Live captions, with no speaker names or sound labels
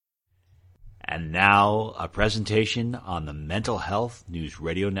And now, a presentation on the Mental Health News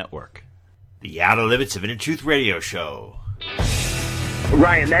Radio Network. The Outer Limits of Inner Truth Radio Show.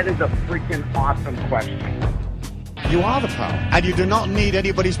 Ryan, that is a freaking awesome question. You are the power, and you do not need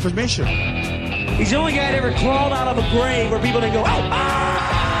anybody's permission. He's the only guy that ever crawled out of a grave where people didn't go, oh,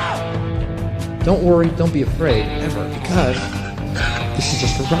 ah! Don't worry, don't be afraid, ever, because this is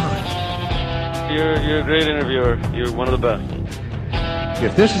just a ride. You're a great interviewer. You're one of the best.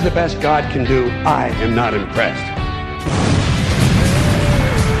 If this is the best God can do, I am not impressed.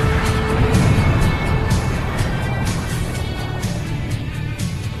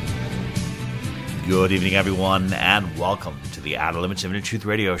 Good evening, everyone, and welcome to the Outer Limits of Inner Truth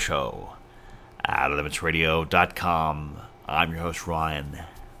Radio Show. OuterLimitsRadio.com. I'm your host, Ryan.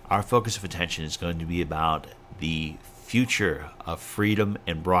 Our focus of attention is going to be about the future of freedom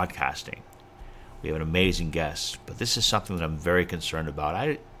in broadcasting. We have an amazing guest, but this is something that I'm very concerned about.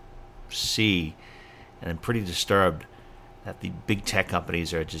 I see, and I'm pretty disturbed, that the big tech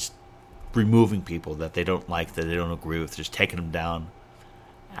companies are just removing people that they don't like, that they don't agree with, just taking them down.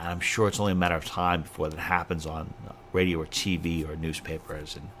 And I'm sure it's only a matter of time before that happens on radio or TV or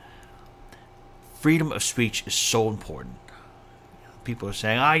newspapers. And freedom of speech is so important. People are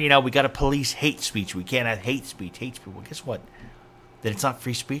saying, we got to police hate speech. We can't have hate speech. Well, guess what? Then it's not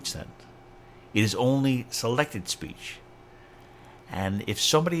free speech then. It is only selected speech. And if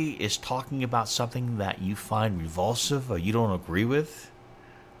somebody is talking about something that you find revulsive or you don't agree with,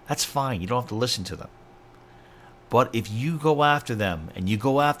 that's fine. You don't have to listen to them. But if you go after them and you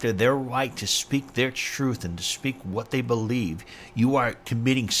go after their right to speak their truth and to speak what they believe, you are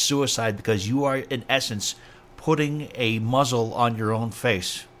committing suicide because you are, in essence, putting a muzzle on your own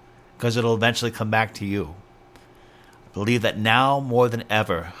face because it'll eventually come back to you. I believe that now more than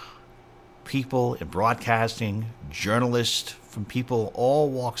ever, people in broadcasting, journalists, from people all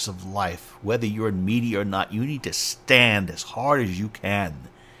walks of life, whether you're in media or not, you need to stand as hard as you can,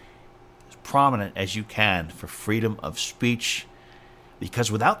 as prominent as you can for freedom of speech, because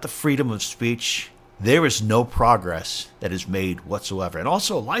without the freedom of speech, there is no progress that is made whatsoever. And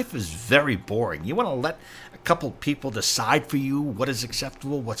also, life is very boring. You want to let a couple people decide for you what is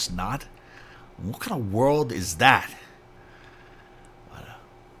acceptable, what's not? What kind of world is that?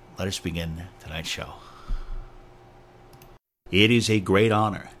 Let us begin tonight's show. It is a great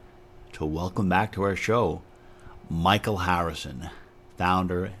honor to welcome back to our show Michael Harrison,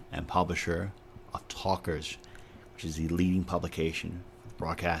 founder and publisher of Talkers, which is the leading publication for the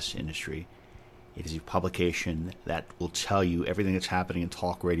broadcast industry. It is a publication that will tell you everything that's happening in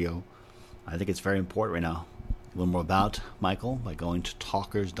talk radio. I think it's very important right now. Learn more about Michael by going to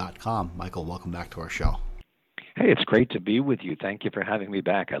talkers.com. Michael, welcome back to our show. Hey, it's great to be with you. Thank you for having me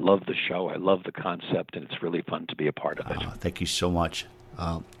back. I love the show. I love the concept, and it's really fun to be a part of it. Thank you so much.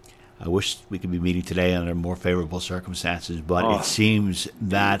 I wish we could be meeting today under more favorable circumstances, but it seems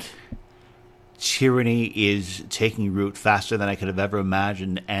that tyranny is taking root faster than I could have ever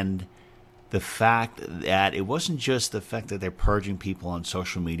imagined, and the fact that it wasn't just the fact that they're purging people on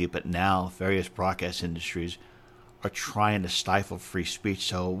social media, but now various broadcast industries are trying to stifle free speech.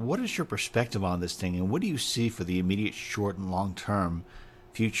 So what is your perspective on this thing, and what do you see for the immediate short and long-term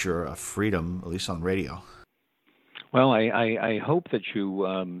future of freedom, at least on radio? Well, I hope that you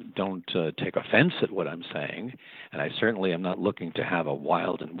don't take offense at what I'm saying, and I certainly am not looking to have a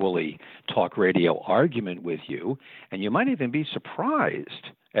wild and woolly talk radio argument with you, and you might even be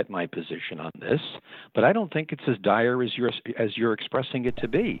surprised at my position on this, but I don't think it's as dire as you're expressing it to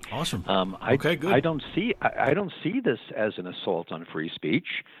be. Awesome. Okay, good. I don't see this as an assault on free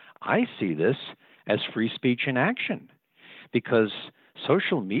speech. I see this as free speech in action, because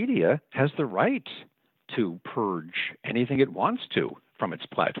social media has the right to purge anything it wants to from its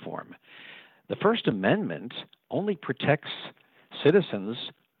platform. The First Amendment only protects citizens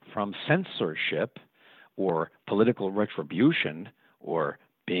from censorship or political retribution or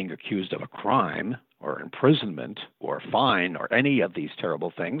being accused of a crime or imprisonment or fine or any of these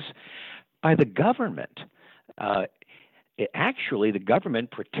terrible things by the government. Actually, the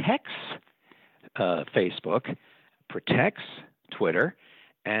government protects Facebook, protects Twitter,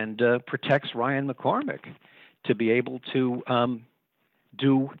 and protects Ryan McCormick to be able to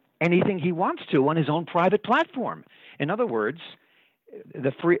do anything he wants to on his own private platform. In other words,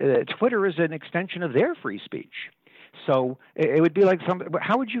 Twitter is an extension of their free speech. So it would be like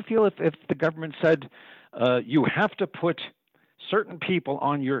how would you feel if the government said you have to put certain people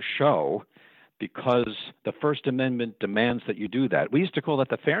on your show because the First Amendment demands that you do that? We used to call that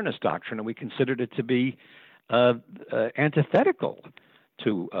the Fairness Doctrine, and we considered it to be antithetical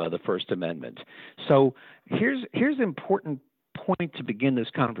to the First Amendment. So here's an important point to begin this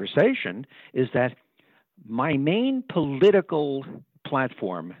conversation is that my main political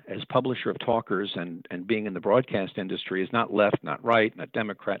platform as publisher of Talkers and being in the broadcast industry is not left, not right, not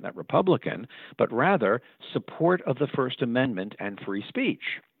Democrat, not Republican, but rather support of the First Amendment and free speech.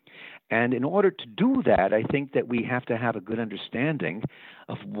 And in order to do that, I think that we have to have a good understanding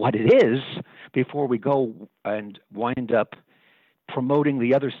of what it is before we go and wind up promoting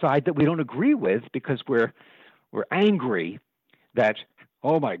the other side that we don't agree with because we're angry that,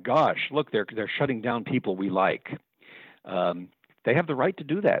 oh my gosh, look, they're shutting down people we like. They have the right to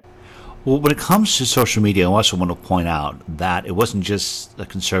do that. Well, when it comes to social media, I also want to point out that it wasn't just the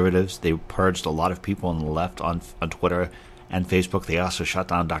conservatives. They purged a lot of people on the left on Twitter and Facebook. They also shut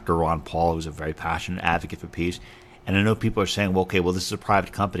down Dr. Ron Paul, who's a very passionate advocate for peace. And I know people are saying, well, okay, this is a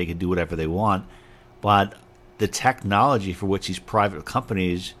private company, can do whatever they want. But the technology for which these private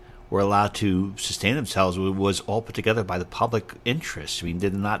companies were allowed to sustain themselves was all put together by the public interest. I mean,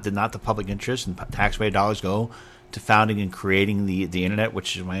 did not the public interest and taxpayer dollars go to founding and creating the internet,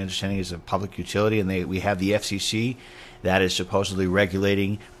 which is my understanding is a public utility, and we have the FCC that is supposedly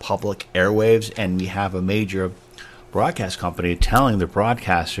regulating public airwaves, and we have a major broadcast company telling the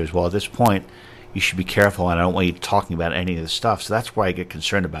broadcasters, well, at this point, you should be careful, and I don't want you talking about any of this stuff. So that's why I get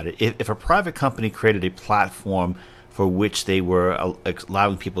concerned about it. If a private company created a platform for which they were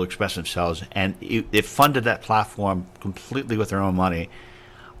allowing people to express themselves, and it funded that platform completely with their own money,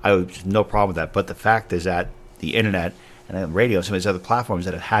 I would have no problem with that. But the fact is that the internet and radio and some of these other platforms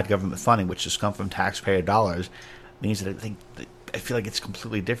that have had government funding, which has come from taxpayer dollars, means that I feel like it's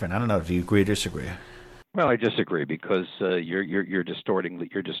completely different. I don't know if you agree or disagree. Well, I disagree because you're distorting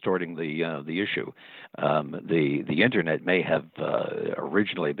the issue. The internet may have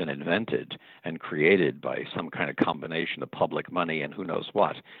originally been invented and created by some kind of combination of public money and who knows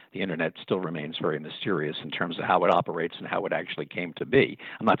what. The internet still remains very mysterious in terms of how it operates and how it actually came to be.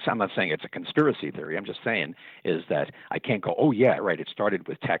 I'm not saying it's a conspiracy theory. I'm just saying is that I can't go, oh yeah, right, it started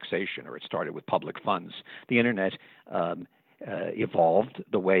with taxation or it started with public funds. The internet evolved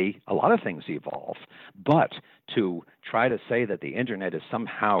the way a lot of things evolve. But to try to say that the internet is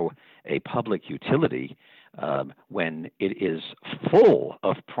somehow a public utility when it is full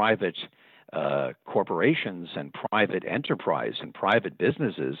of private corporations and private enterprise and private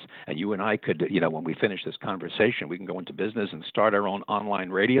businesses, and you and I could, when we finish this conversation, we can go into business and start our own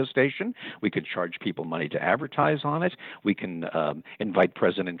online radio station. We could charge people money to advertise on it. We can invite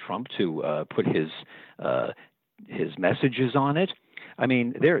President Trump to put his messages on it. I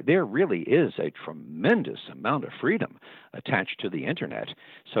mean, there really is a tremendous amount of freedom attached to the internet.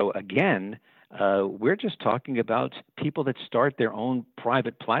 So again, we're just talking about people that start their own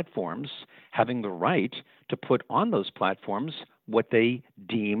private platforms having the right to put on those platforms what they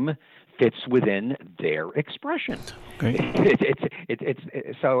deem fits within their expression. Okay.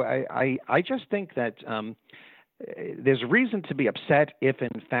 So I just think that there's reason to be upset if,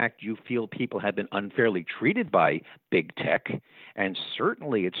 in fact, you feel people have been unfairly treated by big tech. And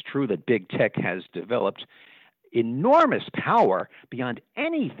certainly it's true that big tech has developed enormous power beyond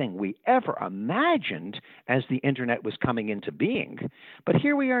anything we ever imagined as the internet was coming into being. But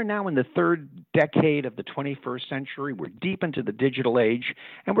here we are now in the third decade of the 21st century. We're deep into the digital age,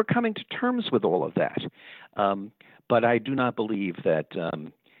 and we're coming to terms with all of that. But I do not believe that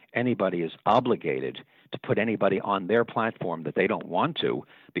anybody is obligated to put anybody on their platform that they don't want to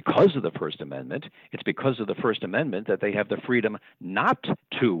because of the First Amendment. It's because of the First Amendment that they have the freedom not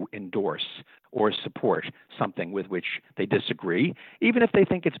to endorse or support something with which they disagree, even if they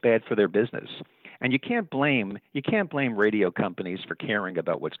think it's bad for their business. And you can't blame radio companies for caring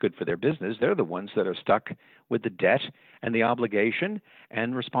about what's good for their business. They're the ones that are stuck with the debt and the obligation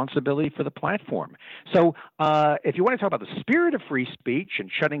and responsibility for the platform. So if you want to talk about the spirit of free speech and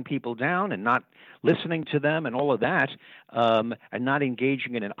shutting people down and not listening to them and all of that, and not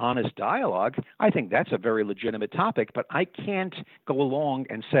engaging in an honest dialogue, I think that's a very legitimate topic. But I can't go along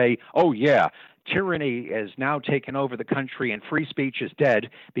and say, oh, yeah, tyranny has now taken over the country and free speech is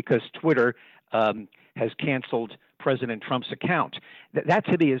dead because Twitter has canceled President Trump's account. That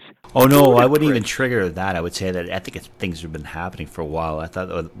to me is... Oh, no, I wouldn't even trigger that. I would say that I think things have been happening for a while. I thought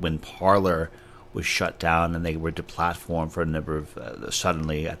that when Parler was shut down and they were deplatformed for a number of...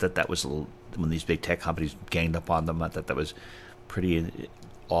 suddenly, I thought that was when these big tech companies ganged up on them. I thought that was pretty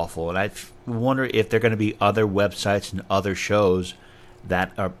awful. And I wonder if there are going to be other websites and other shows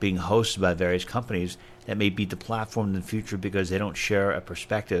that are being hosted by various companies that may be deplatformed in the future because they don't share a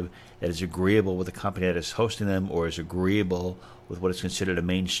perspective that is agreeable with the company that is hosting them or is agreeable with what is considered a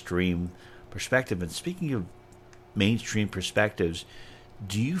mainstream perspective. And speaking of mainstream perspectives,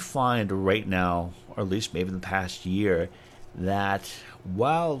 do you find right now, or at least maybe in the past year, that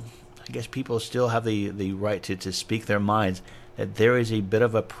while I guess people still have the right to speak their minds, that there is a bit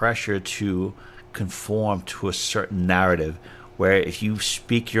of a pressure to conform to a certain narrative, where if you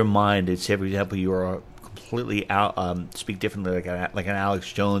speak your mind, and say, for example, you are completely out, speak differently, like an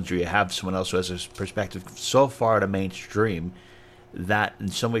Alex Jones, or you have someone else who has a perspective so far to mainstream that in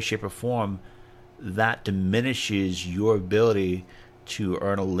some way, shape, or form, that diminishes your ability to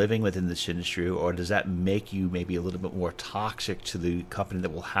earn a living within this industry? Or does that make you maybe a little bit more toxic to the company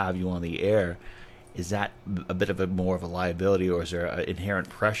that will have you on the air? Is that a bit of a more of a liability, or is there an inherent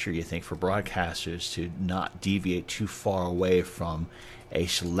pressure, you think, for broadcasters to not deviate too far away from a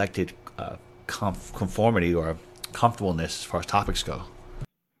selected conformity or comfortableness as far as topics go?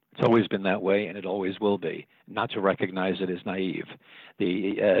 It's always been that way, and it always will be. Not to recognize it is naive.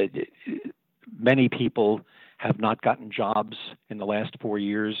 Many people have not gotten jobs in the last 4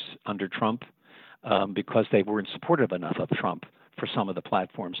 years under Trump because they weren't supportive enough of Trump for some of the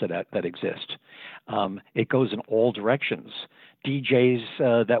platforms that exist. It goes in all directions.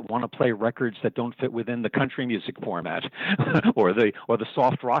 DJs that want to play records that don't fit within the country music format or the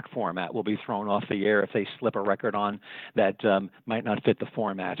soft rock format will be thrown off the air if they slip a record on that might not fit the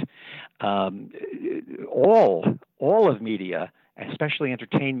format. All of media, especially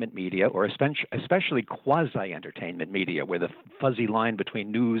entertainment media, or especially quasi-entertainment media, where the fuzzy line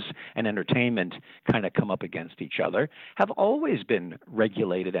between news and entertainment kind of come up against each other, have always been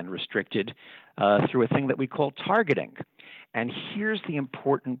regulated and restricted through a thing that we call targeting. And here's the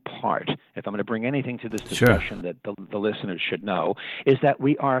important part, if I'm going to bring anything to this discussion that the listeners should know, is that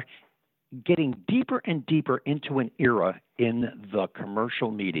we are getting deeper and deeper into an era in the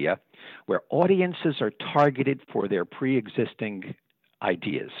commercial media where audiences are targeted for their pre-existing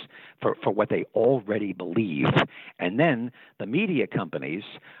ideas, for what they already believe. And then the media companies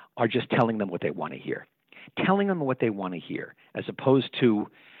are just telling them what they want to hear, as opposed to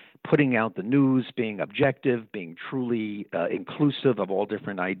putting out the news, being objective, being truly inclusive of all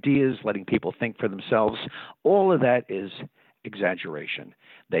different ideas, letting people think for themselves. All of that is exaggeration.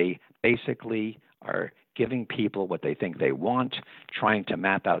 They basically are giving people what they think they want, trying to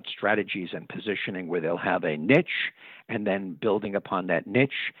map out strategies and positioning where they'll have a niche, and then building upon that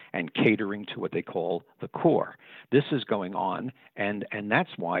niche and catering to what they call the core. This is going on, and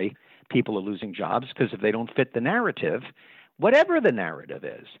that's why people are losing jobs, because if they don't fit the narrative, whatever the narrative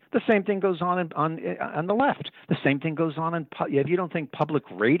is. The same thing goes on the left. The same thing goes on if you don't think public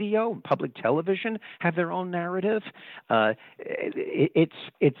radio and public television have their own narrative,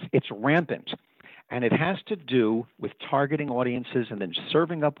 it's rampant. And it has to do with targeting audiences and then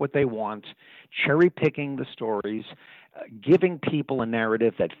serving up what they want, cherry-picking the stories, giving people a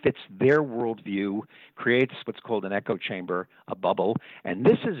narrative that fits their worldview, creates what's called an echo chamber, a bubble. And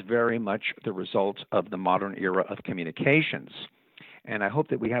this is very much the result of the modern era of communications. And I hope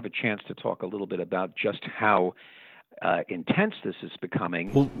that we have a chance to talk a little bit about just how intense this is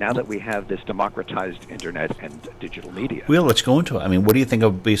becoming now that we have this democratized internet and digital media. Well, let's go into it. I mean, what do you think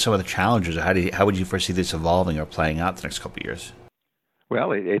will be some of the challenges? How would you foresee this evolving or playing out the next couple of years? Well,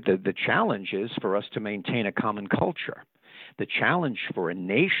 the challenge is for us to maintain a common culture. The challenge for a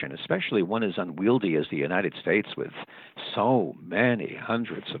nation, especially one as unwieldy as the United States, with so many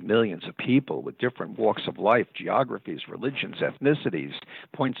hundreds of millions of people with different walks of life, geographies, religions, ethnicities,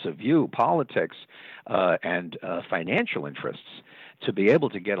 points of view, politics, and financial interests, to be able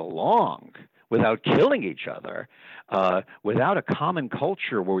to get along without killing each other, without a common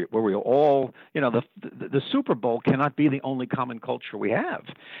culture where we all, the Super Bowl cannot be the only common culture we have.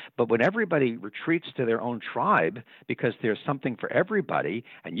 But when everybody retreats to their own tribe because there's something for everybody,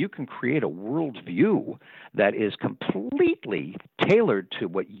 and you can create a worldview that is completely tailored to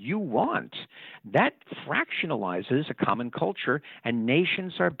what you want, that fractionalizes a common culture, and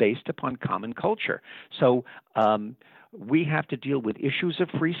nations are based upon common culture. So, we have to deal with issues of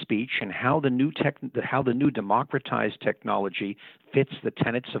free speech and how the new democratized technology fits the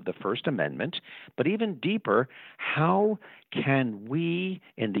tenets of the First Amendment. But even deeper, how can we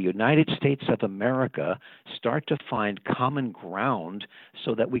in the United States of America start to find common ground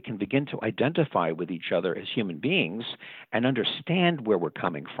so that we can begin to identify with each other as human beings and understand where we're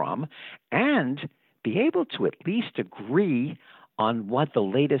coming from and be able to at least agree on what the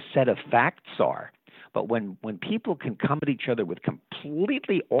latest set of facts are? But when people can come at each other with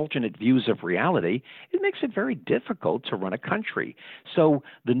completely alternate views of reality, it makes it very difficult to run a country. So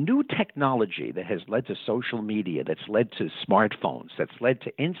the new technology that has led to social media, that's led to smartphones, that's led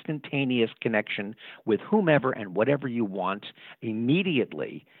to instantaneous connection with whomever and whatever you want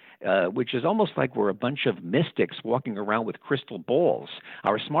immediately, which is almost like we're a bunch of mystics walking around with crystal balls.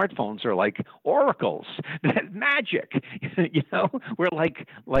 Our smartphones are like oracles, magic. We're like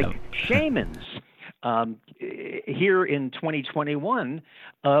shamans. Here in 2021,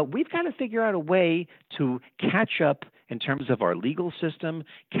 we've got to figure out a way to catch up in terms of our legal system,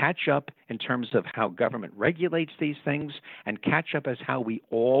 catch up in terms of how government regulates these things, and catch up as how we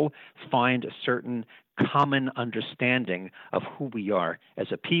all find a certain common understanding of who we are as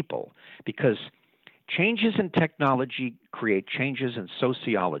a people. Because changes in technology create changes in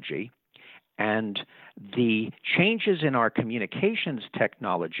sociology, and the changes in our communications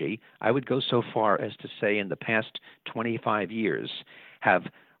technology, I would go so far as to say in the past 25 years, have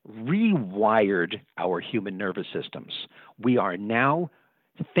rewired our human nervous systems. We are now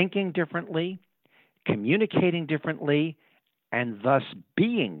thinking differently, communicating differently, and thus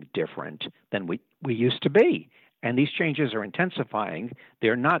being different than we used to be. And these changes are intensifying.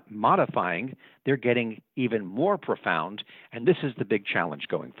 They're not modifying. They're getting even more profound. And this is the big challenge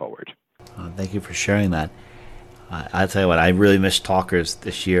going forward. Thank you for sharing that. I'll tell you what, I really miss talkers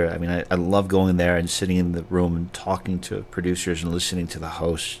this year. I mean, I love going there and sitting in the room and talking to producers and listening to the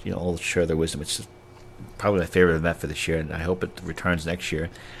hosts, all share their wisdom. It's probably my favorite event for this year, and I hope it returns next year.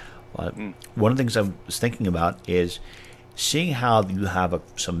 One of the things I was thinking about is seeing how you have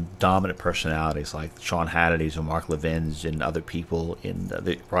some dominant personalities like Sean Hannity's or Mark Levin's and other people in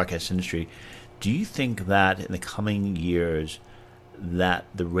the broadcast industry. Do you think that in the coming years that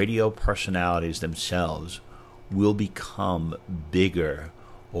the radio personalities themselves will become bigger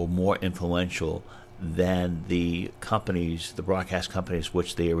or more influential than the companies, the broadcast companies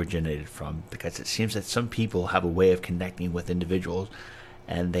which they originated from? Because it seems that some people have a way of connecting with individuals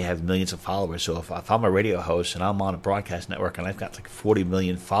and they have millions of followers. So if I'm a radio host and I'm on a broadcast network and I've got like 40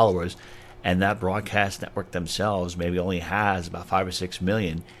 million followers, and that broadcast network themselves maybe only has about 5 or 6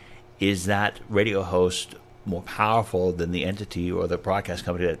 million, is that radio host more powerful than the entity or the broadcast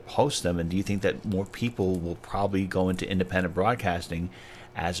company that hosts them? And do you think that more people will probably go into independent broadcasting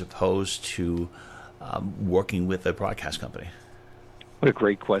as opposed to working with a broadcast company? What a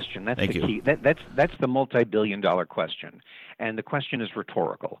great question. That's Thank the you. key. That's the multi-billion-dollar question. And the question is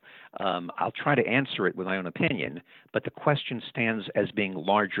rhetorical. I'll try to answer it with my own opinion, but the question stands as being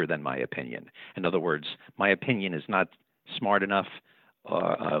larger than my opinion. In other words, my opinion is not smart enough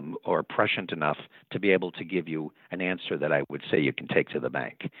or prescient enough to be able to give you an answer that I would say you can take to the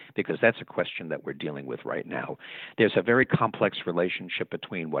bank, because that's a question that we're dealing with right now. There's a very complex relationship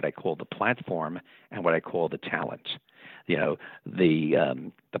between what I call the platform and what I call the talent.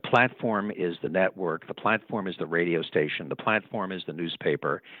 The platform is the network, the platform is the radio station, the platform is the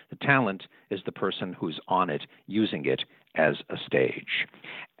newspaper. The talent is the person who's on it, using it as a stage.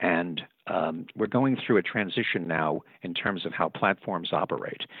 And we're going through a transition now in terms of how platforms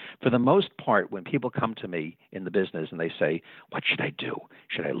operate. For the most part, when people come to me in the business and they say, what should I do?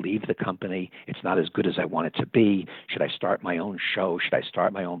 Should I leave the company? It's not as good as I want it to be. Should I start my own show? Should I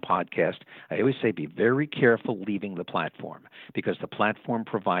start my own podcast? I always say be very careful leaving the platform, because the platform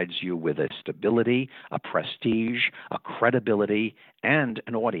provides you with a stability, a prestige, a credibility, and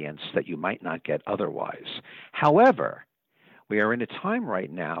an audience that you might not get otherwise. However, we are in a time right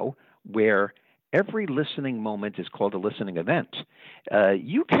now where every listening moment is called a listening event.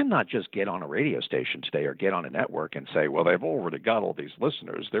 You cannot just get on a radio station today or get on a network and say, well, they've already got all these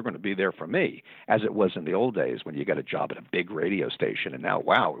listeners, they're going to be there for me, as it was in the old days when you got a job at a big radio station and now,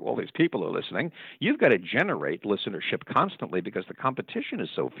 wow, all these people are listening. You've got to generate listenership constantly because the competition is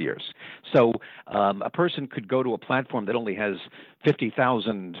so fierce. So a person could go to a platform that only has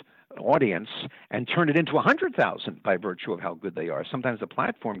 50,000 audience and turn it into 100,000 by virtue of how good they are. Sometimes the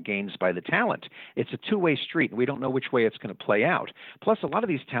platform gains by the talent. It's a two-way street, and we don't know which way it's going to play out. Plus, a lot of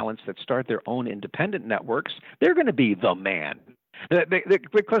these talents that start their own independent networks, they're going to be the man.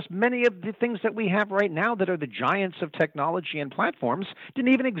 Because many of the things that we have right now that are the giants of technology and platforms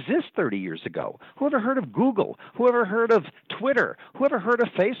didn't even exist 30 years ago. Who ever heard of Google? Who ever heard of Twitter? Who ever heard of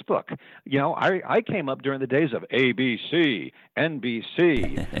Facebook? I came up during the days of ABC,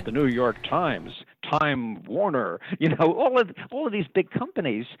 NBC, the New York Times, Time Warner, all of these big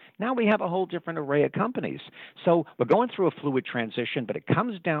companies. Now we have a whole different array of companies. So we're going through a fluid transition, but it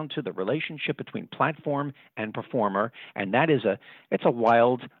comes down to the relationship between platform and performer, and that is it's a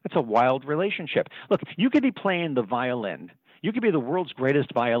wild relationship. Look, you could be playing the violin. You could be the world's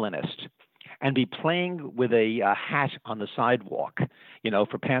greatest violinist and be playing with a hat on the sidewalk,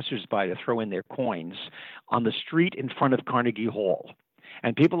 for passersby to throw in their coins on the street in front of Carnegie Hall.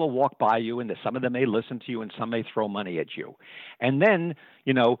 And people will walk by you, and some of them may listen to you, and some may throw money at you. And then,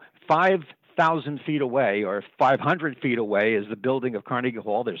 5,000 1,000 feet away or 500 feet away is the building of Carnegie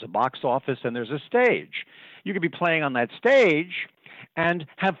Hall. There's a box office and there's a stage. You could be playing on that stage and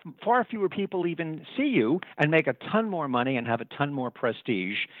have far fewer people even see you and make a ton more money and have a ton more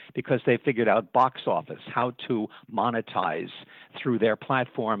prestige because they figured out box office, how to monetize through their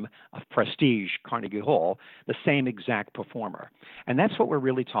platform of prestige, Carnegie Hall, the same exact performer. And that's what we're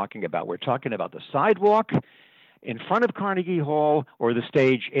really talking about. We're talking about the sidewalk in front of Carnegie Hall or the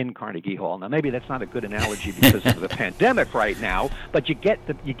stage in Carnegie Hall. Now, maybe that's not a good analogy because of the pandemic right now, but you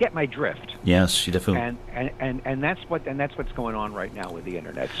get my drift. Yes, you definitely. And that's what's going on right now with the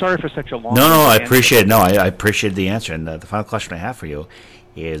internet. Sorry for such a long. No, I appreciate it. No, I appreciate the answer. And the final question I have for you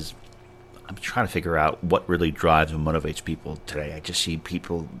is, I'm trying to figure out what really drives and motivates people today. I just see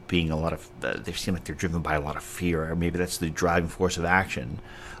people being they seem like they're driven by a lot of fear, or maybe that's the driving force of action.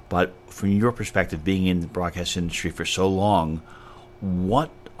 But from your perspective, being in the broadcast industry for so long, what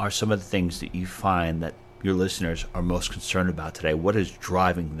are some of the things that you find that your listeners are most concerned about today? What is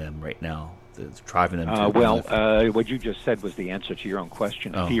driving them right now? Driving them to what you just said was the answer to your own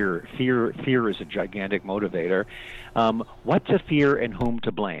question. Oh. Fear is a gigantic motivator. What to fear and whom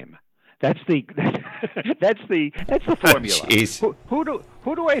to blame? That's the formula.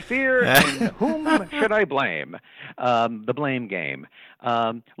 Who do I fear and whom should I blame? The blame game.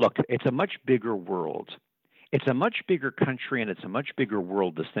 Look, it's a much bigger world. It's a much bigger country, and it's a much bigger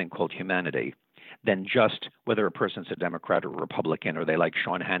world, this thing called humanity, than just whether a person's a Democrat or a Republican, or they like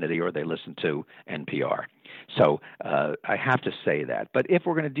Sean Hannity or they listen to NPR. So I have to say that. But if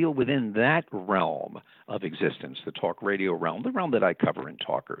we're going to deal within that realm of existence, the talk radio realm, the realm that I cover in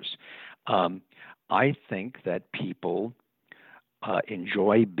Talkers, I think that people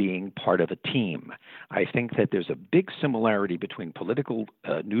enjoy being part of a team. I think that there's a big similarity between political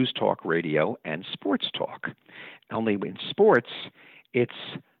news talk radio and sports talk. Only in sports, it's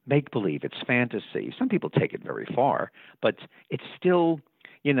make-believe, it's fantasy. Some people take it very far, but it's still,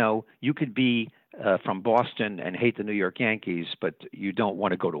 you could be from Boston and hate the New York Yankees, but you don't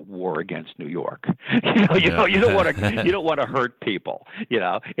want to go to war against New York. You don't want to hurt people.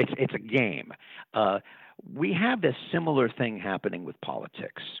 It's a game. We have this similar thing happening with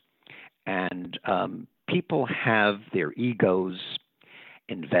politics, and people have their egos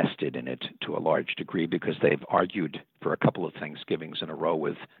invested in it to a large degree because they've argued for a couple of Thanksgivings in a row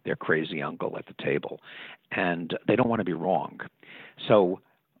with their crazy uncle at the table, and they don't want to be wrong. So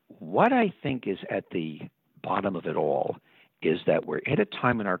what I think is at the bottom of it all is that we're at a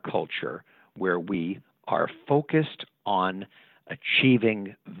time in our culture where we are focused on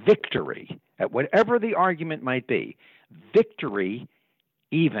achieving victory at whatever the argument might be, victory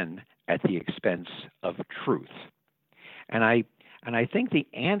even at the expense of truth. And I think the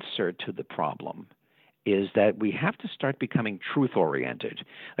answer to the problem is that we have to start becoming truth-oriented.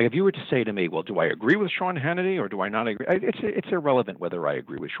 Like if you were to say to me, well, do I agree with Sean Hannity or do I not agree? It's irrelevant whether I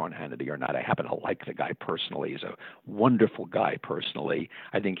agree with Sean Hannity or not. I happen to like the guy personally. He's a wonderful guy personally.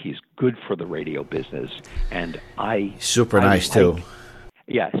 I think he's good for the radio business. And super nice too.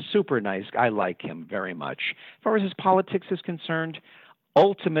 Yeah, super nice. I like him very much. As far as his politics is concerned,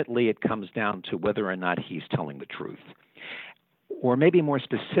 ultimately it comes down to whether or not he's telling the truth. Or maybe more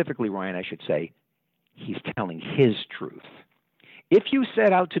specifically, Ryan, I should say, he's telling his truth. If you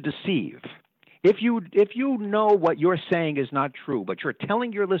set out to deceive, if you know what you're saying is not true, but you're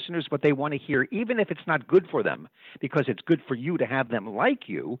telling your listeners what they want to hear, even if it's not good for them, because it's good for you to have them like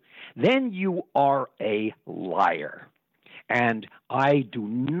you, then you are a liar. And I do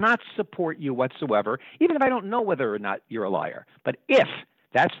not support you whatsoever, even if I don't know whether or not you're a liar. But if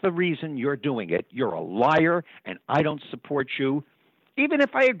that's the reason you're doing it, you're a liar, and I don't support you, even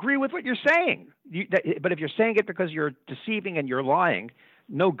if I agree with what you're saying. But if you're saying it because you're deceiving and you're lying,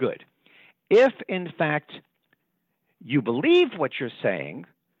 no good. If, in fact, you believe what you're saying,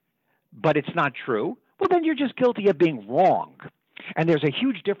 but it's not true, well, then you're just guilty of being wrong. And there's a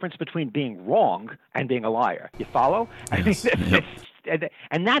huge difference between being wrong and being a liar. You follow? Yes.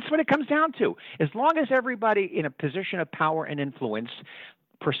 And that's what it comes down to. As long as everybody in a position of power and influence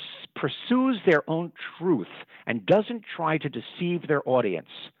pursues their own truth and doesn't try to deceive their audience,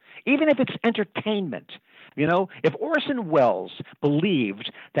 even if it's entertainment. If Orson Welles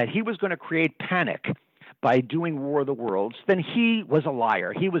believed that he was going to create panic by doing War of the Worlds, then he was a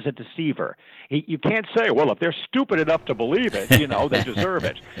liar. He was a deceiver. You can't say, well, if they're stupid enough to believe it, they deserve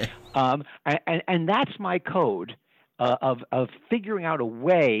it. And that's my code of figuring out a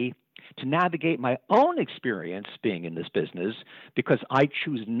way to navigate my own experience being in this business, because I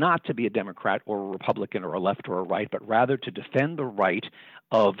choose not to be a Democrat or a Republican or a left or a right, but rather to defend the right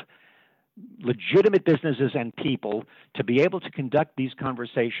of legitimate businesses and people to be able to conduct these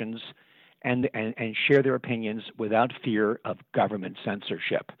conversations and share their opinions without fear of government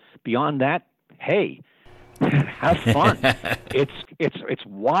censorship. Beyond that, hey, have fun. It's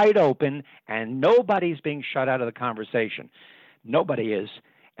wide open, and nobody's being shut out of the conversation. Nobody is,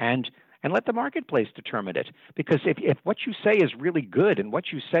 and let the marketplace determine it. Because if what you say is really good, and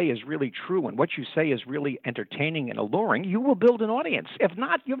what you say is really true, and what you say is really entertaining and alluring, you will build an audience. If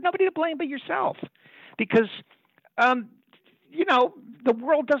not, you have nobody to blame but yourself. Because the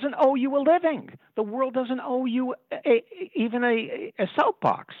world doesn't owe you a living. The world doesn't owe you even a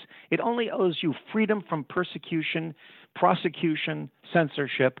soapbox. It only owes you freedom from persecution, prosecution,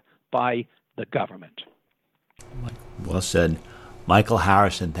 censorship by the government. Well said. Michael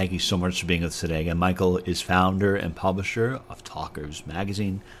Harrison, thank you so much for being with us today. And Michael is founder and publisher of Talkers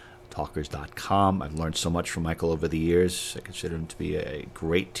Magazine, talkers.com. I've learned so much from Michael over the years. I consider him to be a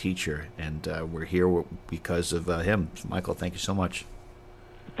great teacher, and we're here because of him. So Michael, thank you so much.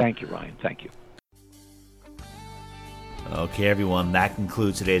 Thank you, Ryan. Thank you. Okay, everyone, that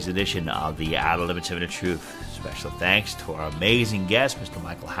concludes today's edition of the Outer Limits of Inner Truth. Special thanks to our amazing guest, Mr.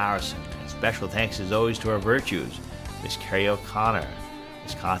 Michael Harrison. And special thanks, as always, to our virtues, Miss Carrie O'Connor,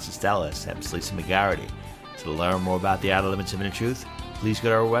 Miss Constance Dellis, and Miss Lisa McGarity. To learn more about the Outer Limits of Inner Truth, please go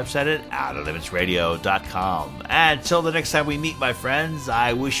to our website at outerlimitsradio.com. And until the next time we meet, my friends,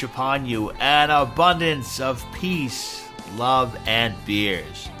 I wish upon you an abundance of peace, love, and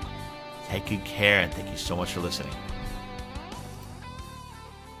beers. Take good care, and thank you so much for listening.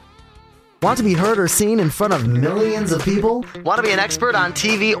 Want to be heard or seen in front of millions of people? Want to be an expert on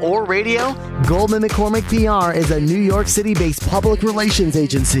TV or radio? Goldman McCormick PR is a New York City-based public relations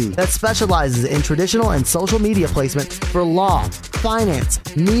agency that specializes in traditional and social media placement for law, finance,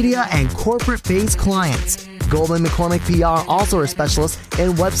 media, and corporate-based clients. Goldman McCormick PR also are specialists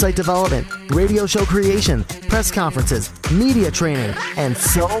in website development, radio show creation, press conferences, media training, and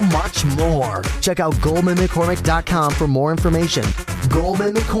so much more. Check out GoldmanMcCormick.com for more information.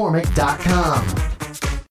 GoldmanMcCormick.com.